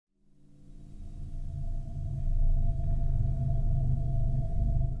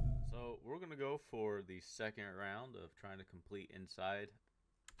go for the second round of trying to complete inside.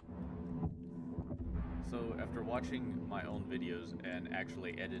 So after watching my own videos and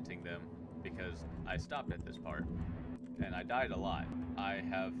actually editing them, because I stopped at this part and I died a lot, I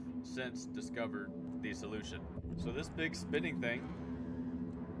have since discovered the solution. So this big spinning thing,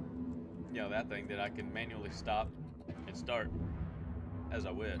 you know, that thing that I can manually stop and start as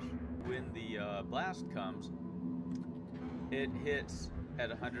I wish. When the blast comes, it hits at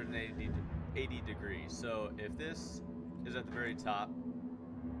 180 degrees. So if this is at the very top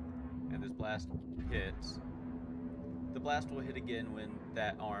and this blast hits, the blast will hit again when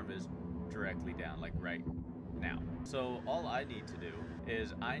that arm is directly down, like right now. So all I need to do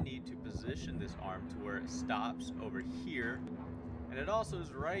is I need to position this arm to where it stops over here, and it also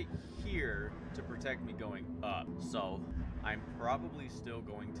is right here to protect me going up. So I'm probably still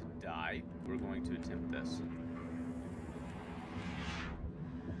going to die. We're going to attempt this.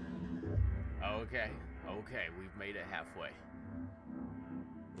 Okay, we've made it halfway.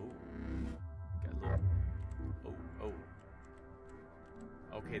 Ooh, got a little,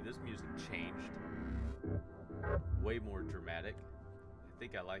 okay, this music changed. Way more dramatic. I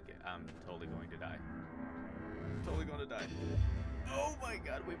think I like it. I'm totally going to die. Totally going to die. Oh my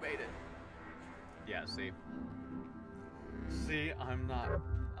god, we made it. Yeah, see? See, I'm not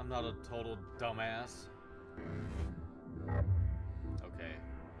a total dumbass. Okay.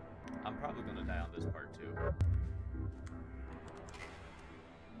 I'm probably gonna die on this part too.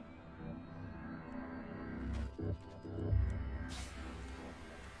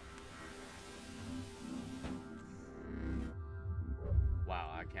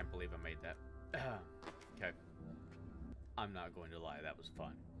 Wow, I can't believe I made that. Okay. I'm not going to lie, that was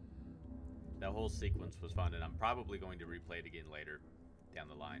fun. That whole sequence was fun, and I'm probably going to replay it again later down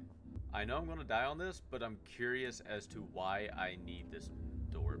the line. I know I'm going to die on this, but I'm curious as to why I need this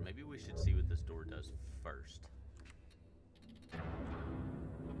door. Maybe we should see what this door does first.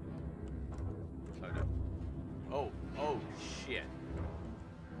 Oh no. Oh shit.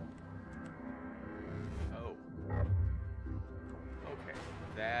 Oh. Okay.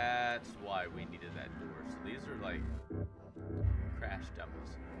 That's why we needed that door. So these are like crash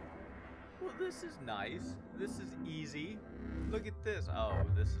dummies. Well, this is nice. This is easy. Look at this. Oh,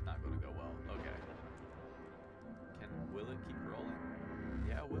 this is not going to go well. Okay. Will it keep rolling?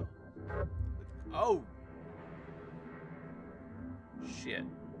 Yeah, it will. Oh! Shit.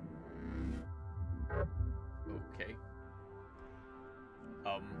 Okay.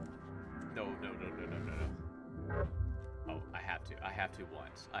 No. Oh, I have to. I have to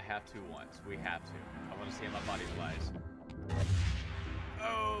once. We have to. I want to see how my body flies.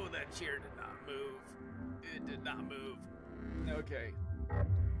 Oh, that chair did not move. It did not move. Okay.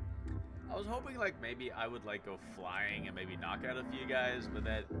 I was hoping like maybe I would like go flying and maybe knock out a few guys, but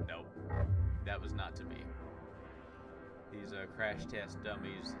nope. That was not to be. These crash test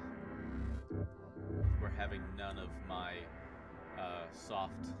dummies were having none of my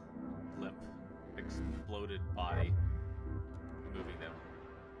soft, limp, exploded body moving them.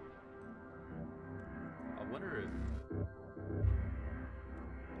 I wonder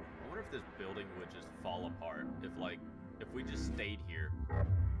if this building would just fall apart if we just stayed here.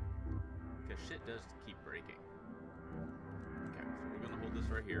 Because shit does keep breaking. Okay, so we're gonna hold this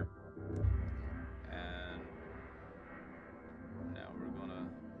right here. And now we're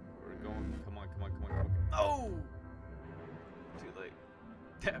going, come on. Oh! Too late.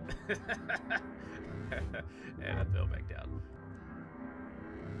 And I fell back down.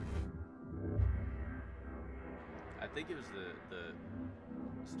 I think it was the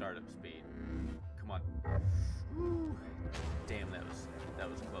startup speed. Come on. Woo. Damn, that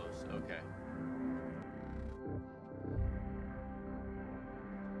was close. Okay.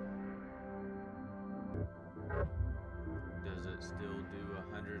 Does it still do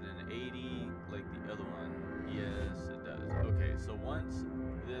 180 like the other one? Yes, it does. Okay, so once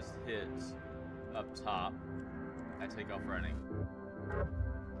this hits up top, I take off running.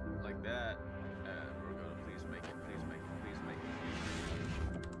 Like that. And we're gonna please make it.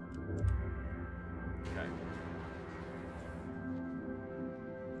 Okay.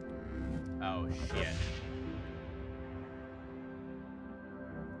 Oh shit.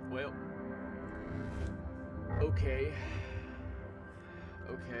 Well. Okay.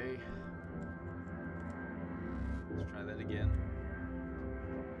 Let's try that again.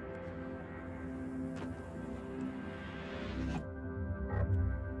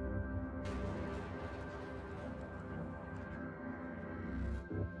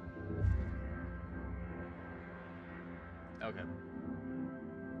 Okay.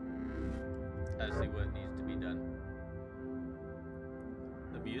 I see what needs to be done.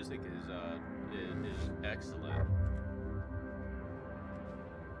 The music is is excellent.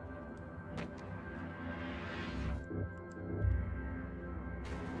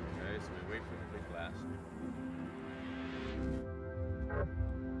 Okay, so we wait for the big blast.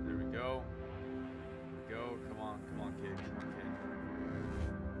 There we go. Go. Come on, kid. Come on, kid.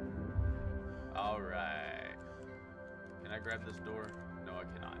 All right. Can I grab this door? No, I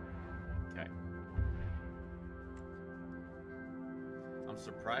cannot. Okay. I'm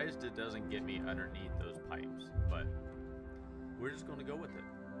surprised it doesn't get me underneath those pipes, but we're just going to go with it.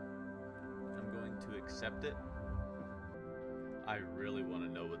 I'm going to accept it. I really want to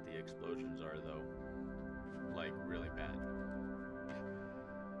know what the explosions are, though. Like, really bad.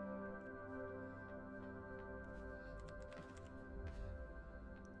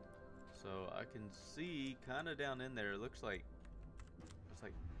 So I can see kind of down in there. It looks like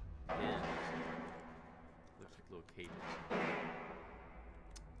pins. Looks like little cages.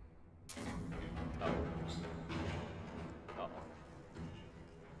 Oh. Uh-oh.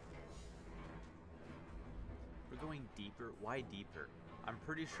 We're going deeper. Why deeper? I'm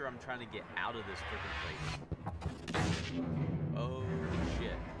pretty sure I'm trying to get out of this freaking place. Oh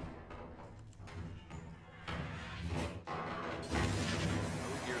shit.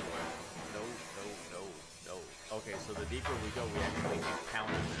 Okay, so the deeper we go, we actually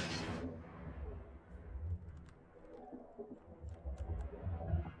encounter this.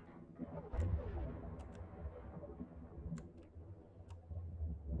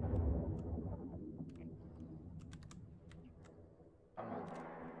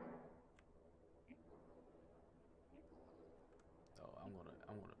 Oh, I'm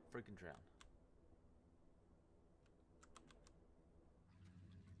gonna freaking drown.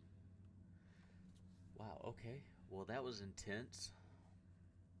 Wow, okay. Well, that was intense.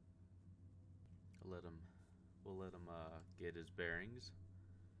 We'll let him get his bearings.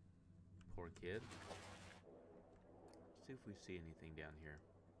 Poor kid. Let's see if we see anything down here.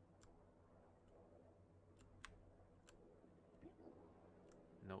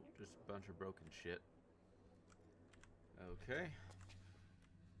 Nope, just a bunch of broken shit. Okay.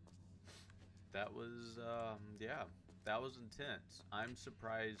 That was, yeah, that was intense. I'm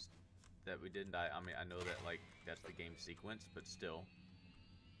surprised that we didn't die. I mean, I know that, like, that's the game sequence, but still.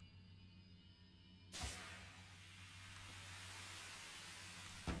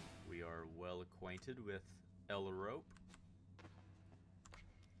 We are well acquainted with Ella Rope.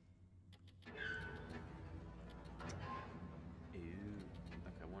 Ew.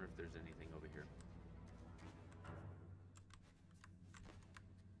 Okay, I wonder if there's anything over here.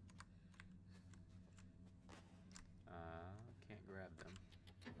 Can't grab them.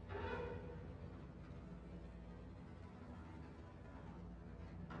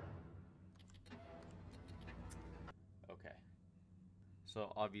 Okay.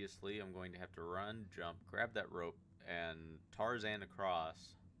 So obviously I'm going to have to run, jump, grab that rope, and Tarzan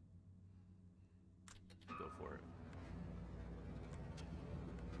across. Go for it.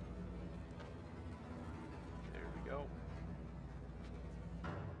 There we go.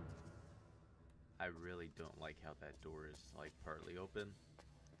 I really don't like how that door is, like, partly open.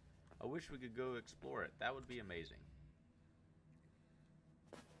 I wish we could go explore it. That would be amazing.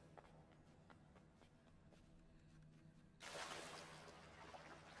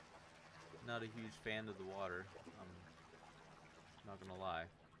 Not a huge fan of the water. I'm not gonna lie.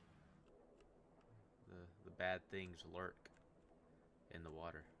 The bad things lurk in the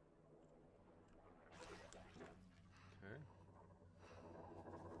water. Okay.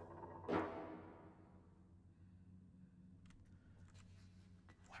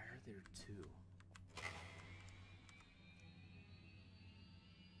 Why are there two?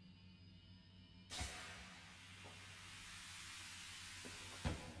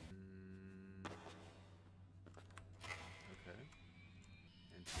 Okay.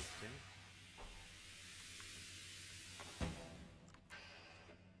 Interesting.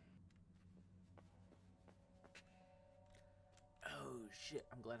 Oh shit,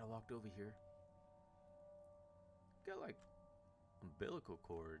 I'm glad I walked over here. Got like umbilical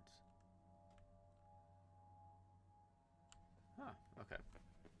cords. Huh, okay.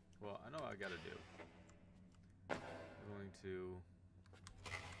 Well, I know what I gotta do. I'm going to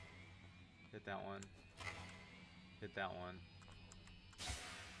hit that one. Hit that one.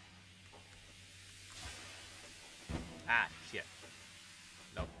 Ah, shit.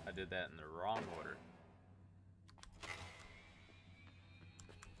 Nope, I did that in the wrong order.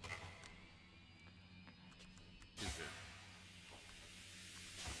 Too soon.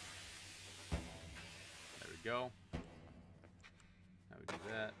 There we go. Now we do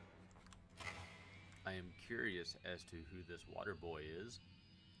that. I am curious as to who this water boy is.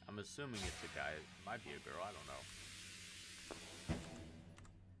 I'm assuming it's a guy. It might be a girl. I don't know.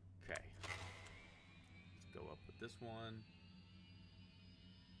 Okay. Let's go up with this one.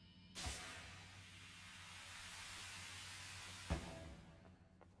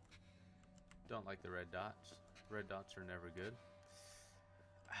 Don't like the red dots. Red dots are never good.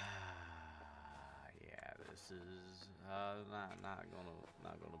 Yeah, this is not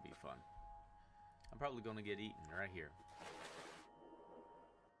gonna be fun. I'm probably gonna get eaten right here.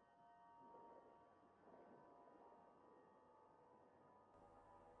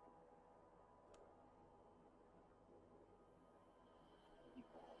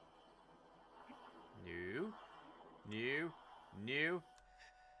 New.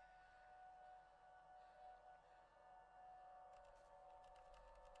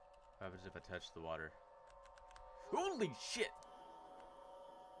 What happens if I touch the water? Holy shit!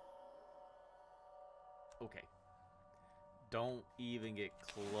 Okay. Don't even get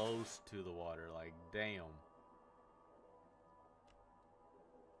close to the water, like, damn.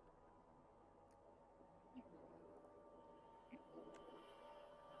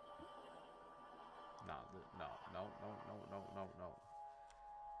 No.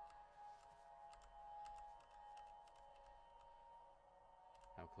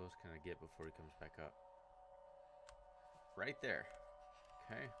 How close can I get before he comes back up? Right there.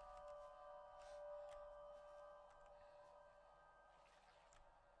 Okay.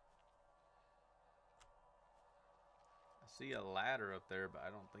 I see a ladder up there, but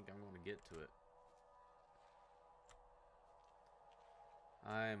I don't think I'm going to get to it.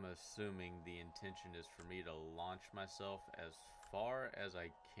 I'm assuming the intention is for me to launch myself as far as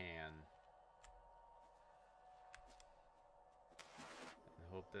I can. And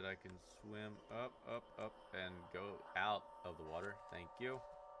hope that I can swim up, and go out of the water. Thank you.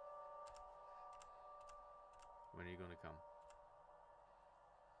 When are you going to come?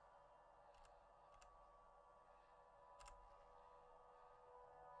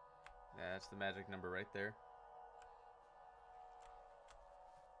 That's the magic number right there.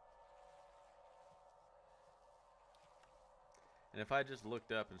 And if I just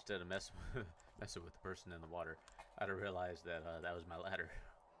looked up instead of messing with the person in the water, I'd have realized that that was my ladder.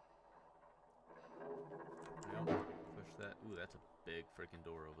 Yep. Push that. Ooh, that's a big freaking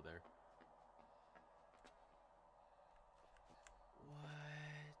door over there.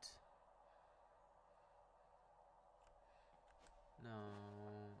 What? No.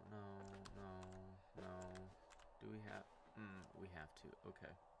 Do we have? We have to.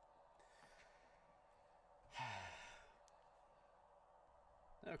 Okay.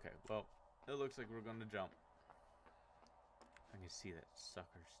 Okay, well, it looks like we're going to jump. I can see that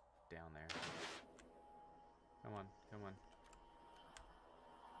sucker's down there. Come on.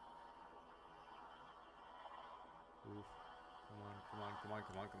 Oof. Come on.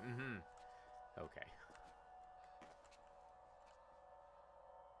 Okay.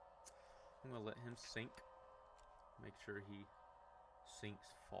 I'm going to let him sink. Make sure he sinks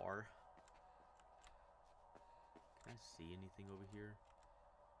far. Can I see anything over here?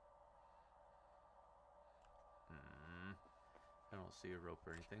 I don't see a rope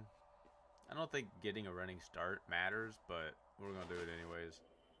or anything. I don't think getting a running start matters, but we're going to do it anyways.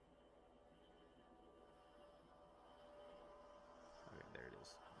 Okay, there it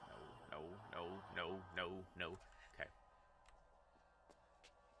is. No. Okay.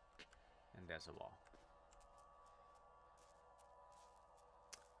 And that's a wall.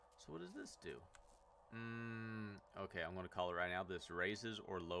 So what does this do? Okay, I'm going to call it right now. This raises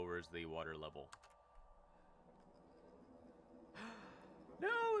or lowers the water level. No,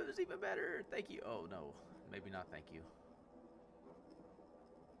 it was even better. Thank you. Oh, no. Maybe not thank you.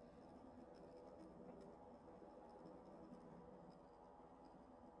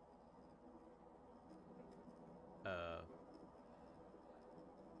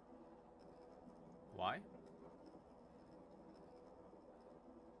 Why?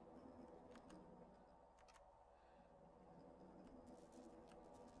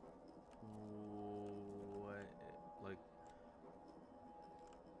 What? Like...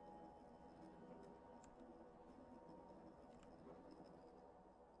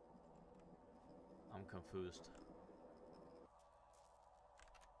 I'm confused.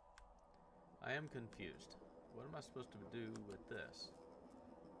 I am confused. What am I supposed to do with this?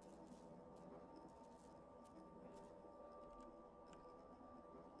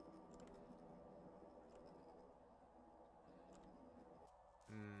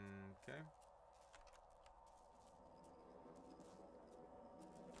 Okay.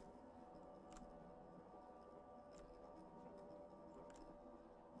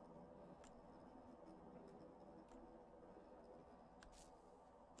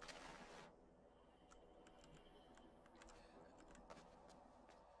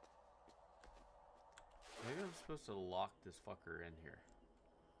 supposed to lock this fucker in here?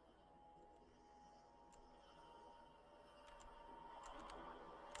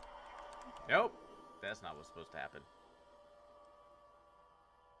 Nope. That's not what's supposed to happen.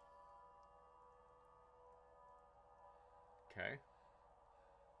 Okay.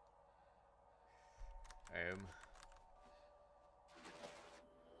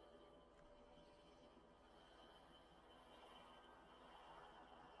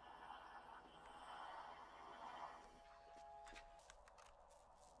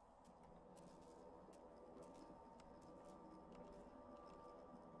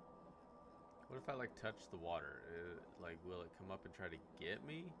 What if I like touch the water? Like, will it come up and try to get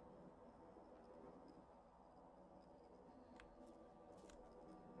me?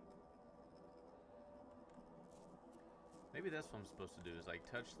 Maybe that's what I'm supposed to do, is like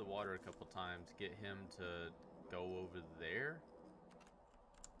touch the water a couple times, get him to go over there,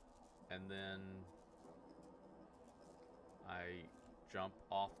 and then I jump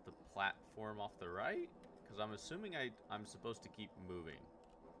off the platform off the right? Because I'm assuming I'm supposed to keep moving.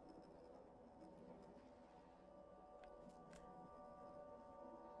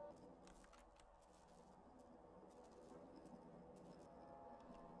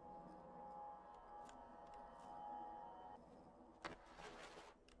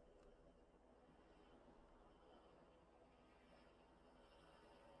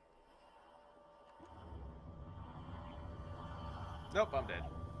 Nope, I'm dead.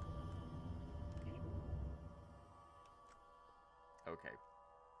 Okay.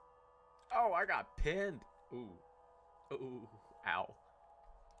 Oh, I got pinned. Ooh. Ooh. Ow.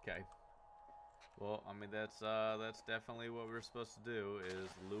 Okay. Well, I mean, that's definitely what we're supposed to do, is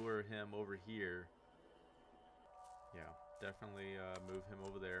lure him over here. Yeah, definitely move him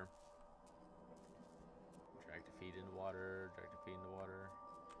over there. Drag the feet into water, drag the feet into water.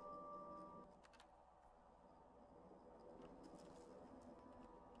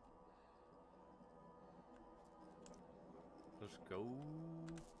 Let's go.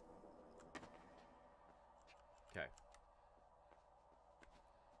 Okay.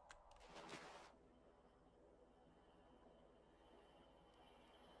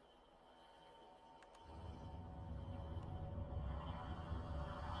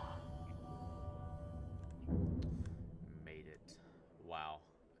 Made it. Wow.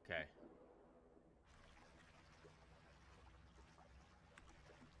 Okay.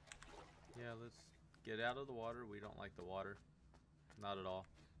 Yeah, let's get out of the water. We don't like the water. Not at all.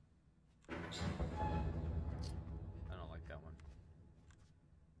 I don't like that one.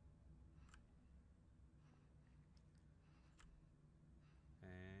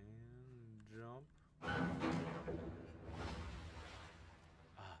 And jump.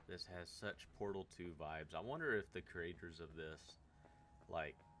 Ah, this has such Portal 2 vibes. I wonder if the creators of this,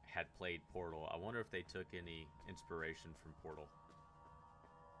 like, had played Portal. I wonder if they took any inspiration from Portal.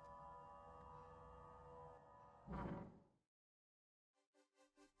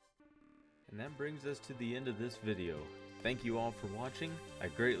 And that brings us to the end of this video. Thank you all for watching. I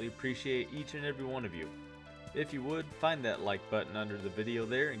greatly appreciate each and every one of you. If you would, find that like button under the video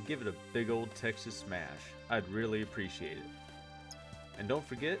there and give it a big old Texas smash. I'd really appreciate it. And don't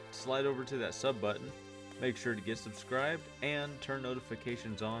forget, slide over to that sub button, make sure to get subscribed, and turn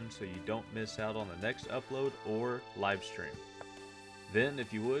notifications on so you don't miss out on the next upload or live stream. Then,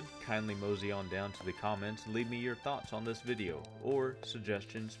 if you would, kindly mosey on down to the comments and leave me your thoughts on this video, or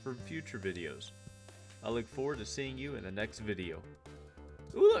suggestions for future videos. I look forward to seeing you in the next video.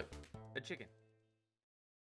 Ooh, look! A chicken.